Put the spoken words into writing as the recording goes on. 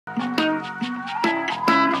Well,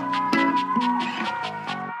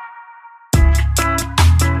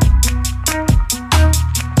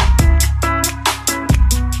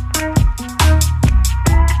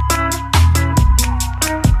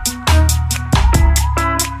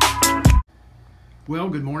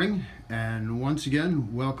 good morning, and once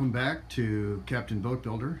again, welcome back to Captain Boat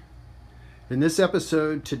Builder. In this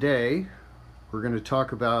episode today, we're going to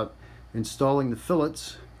talk about installing the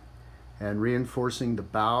fillets and reinforcing the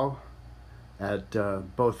bow at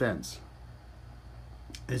both ends.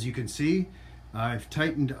 As you can see, I've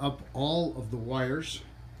tightened up all of the wires.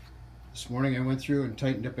 This morning I went through and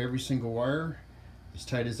tightened up every single wire as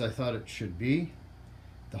tight as I thought it should be.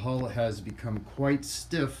 The hull has become quite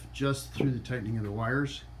stiff just through the tightening of the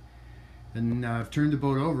wires. And I've turned the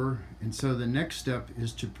boat over, and so the next step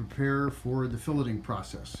is to prepare for the filleting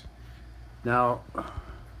process. Now,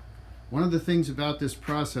 one of the things about this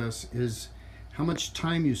process is how much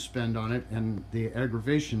time you spend on it, and the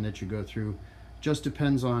aggravation that you go through just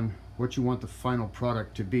depends on what you want the final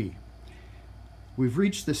product to be. We've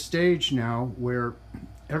reached the stage now where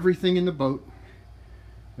everything in the boat,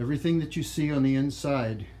 everything that you see on the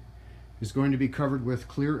inside is going to be covered with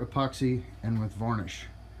clear epoxy and with varnish.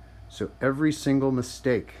 So every single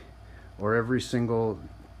mistake or every single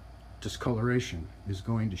discoloration is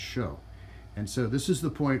going to show. And so this is the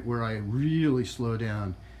point where I really slow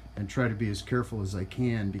down and try to be as careful as I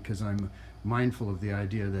can, because I'm mindful of the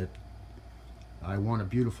idea that I want a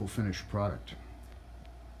beautiful finished product.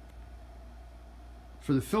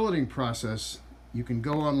 For the filleting process, you can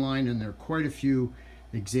go online, and there are quite a few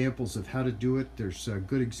examples of how to do it. There's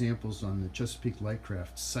good examples on the Chesapeake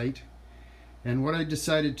Lightcraft site. And what I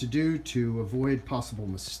decided to do to avoid possible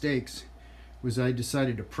mistakes was I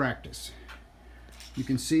decided to practice. You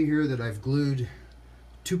can see here that I've glued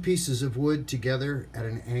two pieces of wood together at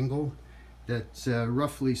an angle that's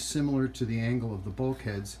roughly similar to the angle of the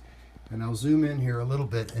bulkheads. And I'll zoom in here a little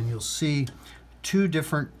bit, and you'll see two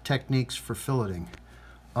different techniques for filleting.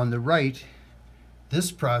 On the right, this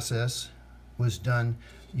process was done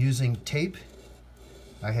using tape.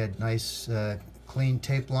 I had nice clean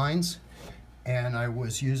tape lines, and I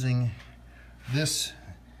was using this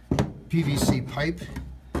PVC pipe,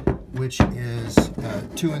 which is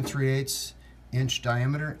 2 3/8 inch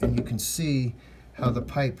diameter, and you can see how the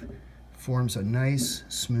pipe forms a nice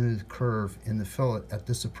smooth curve in the fillet at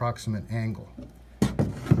this approximate angle.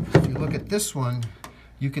 If you look at this one,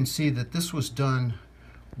 you can see that this was done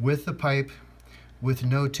with the pipe with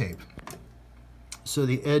no tape. So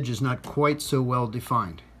the edge is not quite so well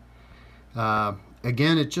defined.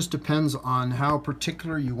 Again, it just depends on how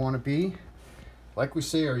particular you want to be. Like we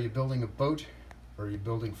say, are you building a boat? Or are you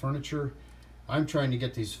building furniture? I'm trying to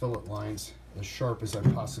get these fillet lines as sharp as I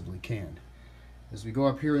possibly can. As we go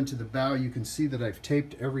up here into the bow, you can see that I've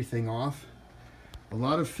taped everything off. A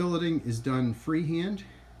lot of filleting is done freehand,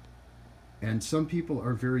 and some people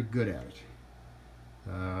are very good at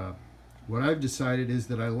it. What I've decided is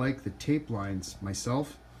that I like the tape lines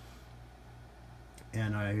myself,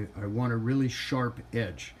 and I want a really sharp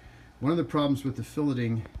edge. One of the problems with the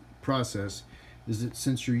filleting process is that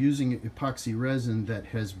since you're using epoxy resin that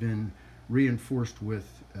has been reinforced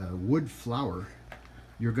with wood flour,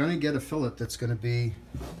 you're going to get a fillet that's going to be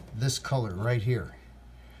this color right here.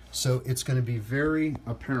 So it's going to be very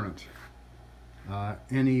apparent.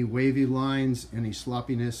 Any wavy lines, any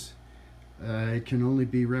sloppiness, it can only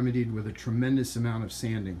be remedied with a tremendous amount of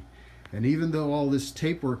sanding. And even though all this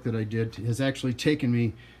tape work that I did has actually taken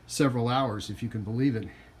me several hours, if you can believe it,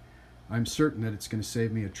 I'm certain that it's going to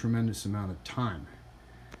save me a tremendous amount of time.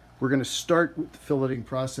 We're going to start with the filleting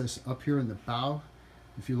process up here in the bow.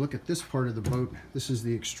 If you look at this part of the boat, this is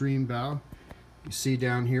the extreme bow. You see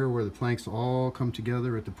down here where the planks all come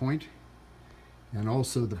together at the point, and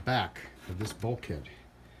also the back of this bulkhead.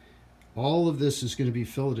 All of this is going to be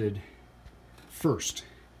filleted first,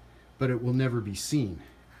 but it will never be seen.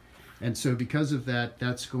 And so because of that,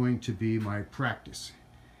 that's going to be my practice.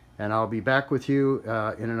 And I'll be back with you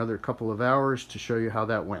in another couple of hours to show you how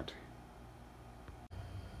that went.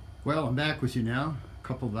 Well, I'm back with you now. A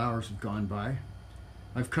couple of hours have gone by.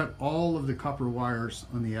 I've cut all of the copper wires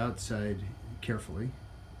on the outside carefully.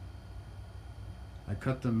 I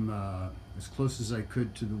cut them as close as I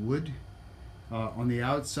could to the wood. On the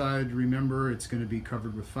outside, remember, it's going to be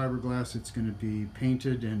covered with fiberglass. It's going to be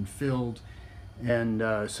painted and filled,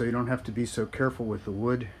 and so you don't have to be so careful with the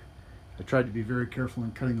wood. I tried to be very careful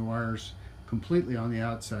in cutting the wires completely on the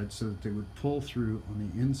outside so that they would pull through on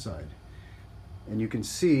the inside. And you can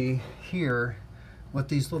see here what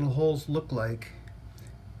these little holes look like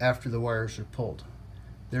after the wires are pulled.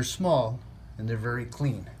 They're small and they're very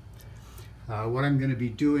clean. What I'm going to be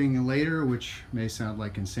doing later, which may sound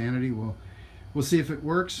like insanity, we'll see if it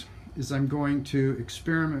works, is I'm going to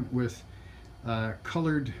experiment with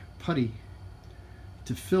colored putty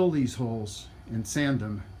to fill these holes and sand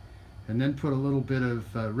them, and then put a little bit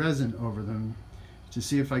of resin over them to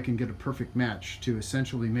see if I can get a perfect match to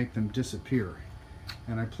essentially make them disappear.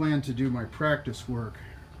 And I plan to do my practice work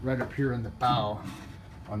right up here in the bow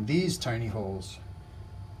on these tiny holes,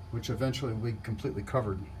 which eventually will be completely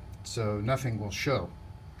covered, so nothing will show.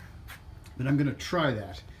 But I'm going to try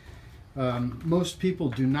that. Most people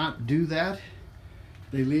do not do that.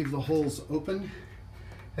 They leave the holes open.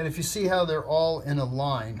 And if you see how they're all in a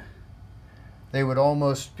line, they would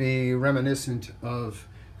almost be reminiscent of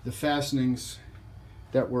the fastenings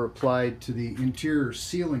that were applied to the interior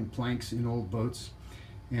ceiling planks in old boats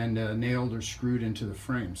and nailed or screwed into the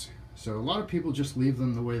frames. So a lot of people just leave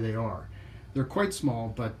them the way they are. They're quite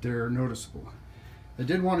small, but they're noticeable. I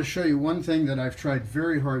did want to show you one thing that I've tried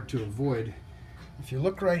very hard to avoid. If you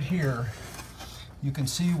look right here, you can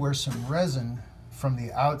see where some resin from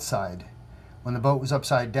the outside, when the boat was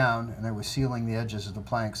upside down and I was sealing the edges of the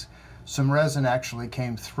planks, some resin actually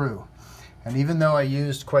came through. And even though I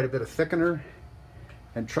used quite a bit of thickener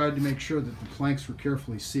and tried to make sure that the planks were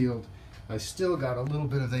carefully sealed, I still got a little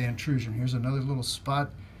bit of the intrusion. Here's another little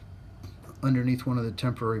spot underneath one of the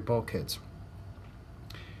temporary bulkheads.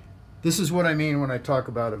 This is what I mean when I talk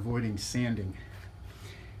about avoiding sanding.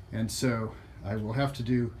 And so I will have to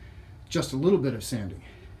do just a little bit of sanding.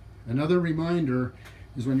 Another reminder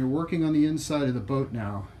is when you're working on the inside of the boat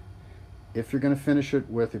now, if you're going to finish it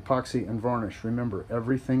with epoxy and varnish, remember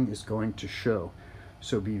everything is going to show.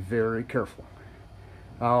 So be very careful.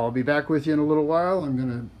 I'll be back with you in a little while. I'm going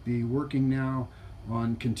to be working now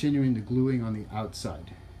on continuing the gluing on the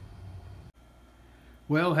outside.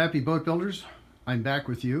 Well, happy boat builders, I'm back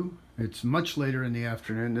with you. It's much later in the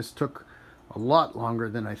afternoon. This took a lot longer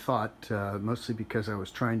than I thought, mostly because I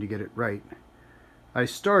was trying to get it right. I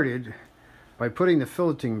started by putting the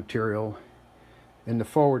filleting material in the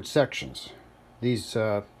forward sections. These,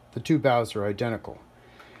 the two bows are identical.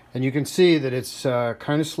 And you can see that it's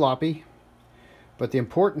kind of sloppy. But the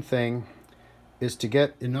important thing is to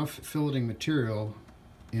get enough filleting material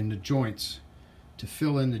in the joints to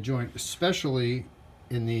fill in the joint, especially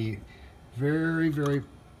in the very, very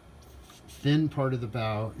thin part of the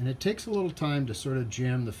bow. And it takes a little time to sort of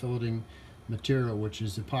jam the filleting material, which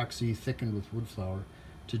is epoxy thickened with wood flour,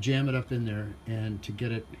 to jam it up in there and to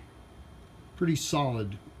get it pretty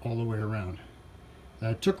solid all the way around.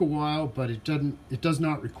 It took a while, but it does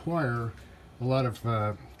not require a lot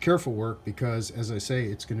of careful work because, as I say,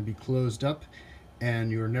 it's going to be closed up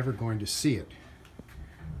and you're never going to see it.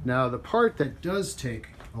 Now, the part that does take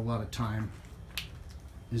a lot of time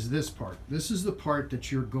is this part. This is the part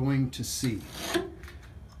that you're going to see.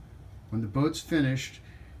 When the boat's finished,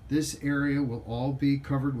 this area will all be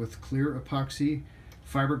covered with clear epoxy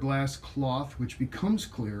fiberglass cloth, which becomes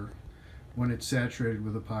clear when it's saturated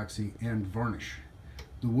with epoxy, and varnish.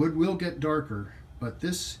 The wood will get darker, but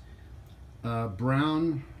this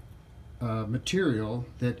brown material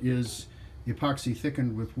that is epoxy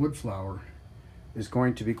thickened with wood flour is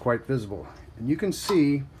going to be quite visible. And you can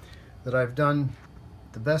see that I've done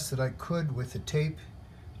the best that I could with the tape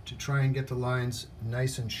to try and get the lines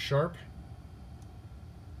nice and sharp.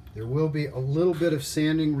 There will be a little bit of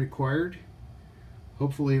sanding required.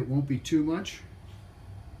 Hopefully it won't be too much.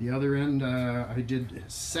 The other end I did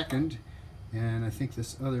second, and I think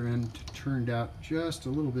this other end turned out just a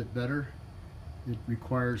little bit better. It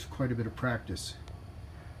requires quite a bit of practice.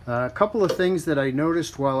 A couple of things that I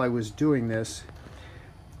noticed while I was doing this.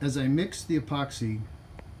 As I mixed the epoxy,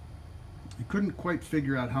 I couldn't quite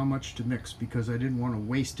figure out how much to mix because I didn't want to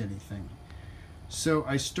waste anything. So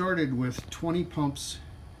I started with 20 pumps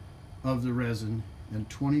of the resin and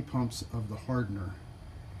 20 pumps of the hardener.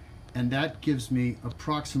 And that gives me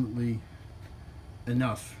approximately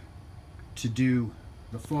enough to do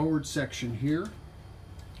the forward section here.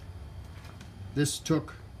 This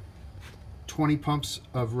took 20 pumps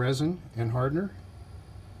of resin and hardener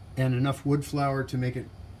and enough wood flour to make it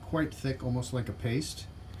quite thick, almost like a paste.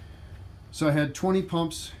 So I had 20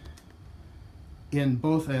 pumps in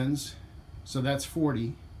both ends, so that's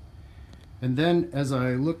 40. And then as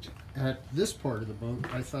I looked at this part of the boat,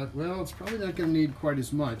 I thought, well, it's probably not going to need quite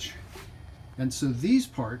as much. And so these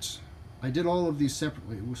parts, I did all of these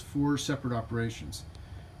separately. It was 4 separate operations.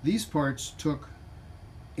 These parts took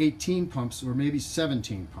 18 pumps or maybe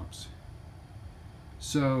 17 pumps.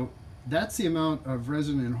 So that's the amount of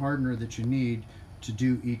resin and hardener that you need to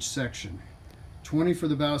do each section. 20 for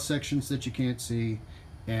the bow sections that you can't see,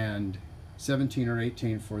 and 17 or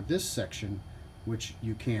 18 for this section, which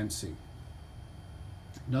you can see.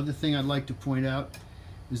 Another thing I'd like to point out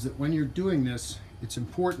is that when you're doing this, it's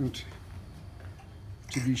important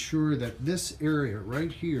to be sure that this area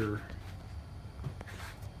right here,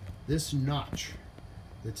 this notch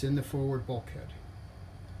that's in the forward bulkhead,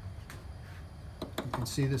 you can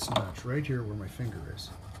see this notch right here where my finger is.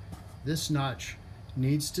 This notch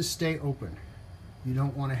needs to stay open. You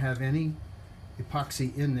don't want to have any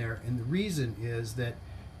epoxy in there, and the reason is that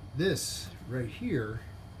this right here,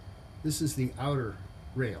 this is the outer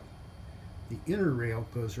rail. The inner rail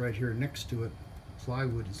goes right here next to it.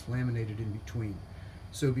 Plywood is laminated in between.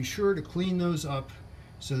 So be sure to clean those up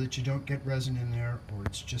so that you don't get resin in there, or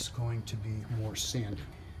it's just going to be more sandy.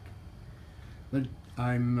 But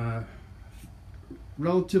I'm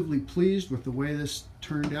relatively pleased with the way this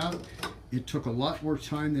turned out. It took a lot more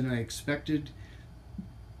time than I expected,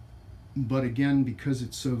 but again, because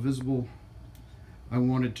it's so visible, I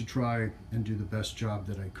wanted to try and do the best job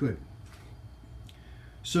that I could.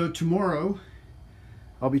 So tomorrow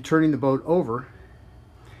I'll be turning the boat over,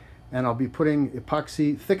 and I'll be putting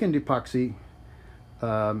epoxy, thickened epoxy,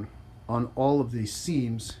 on all of these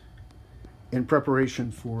seams in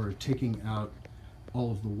preparation for taking out all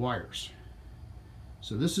of the wires.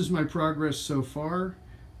 So this is my progress so far.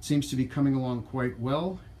 It seems to be coming along quite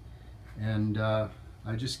well, and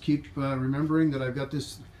I just keep remembering that I've got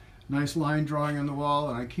this nice line drawing on the wall,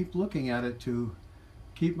 and I keep looking at it to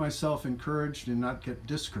keep myself encouraged and not get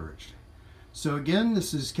discouraged. So again,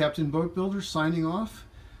 this is Captain Boat Builder signing off.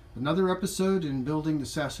 Another episode in building the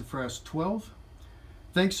Sassafras 12.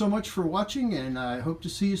 Thanks so much for watching, and I hope to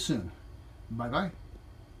see you soon. Bye-bye.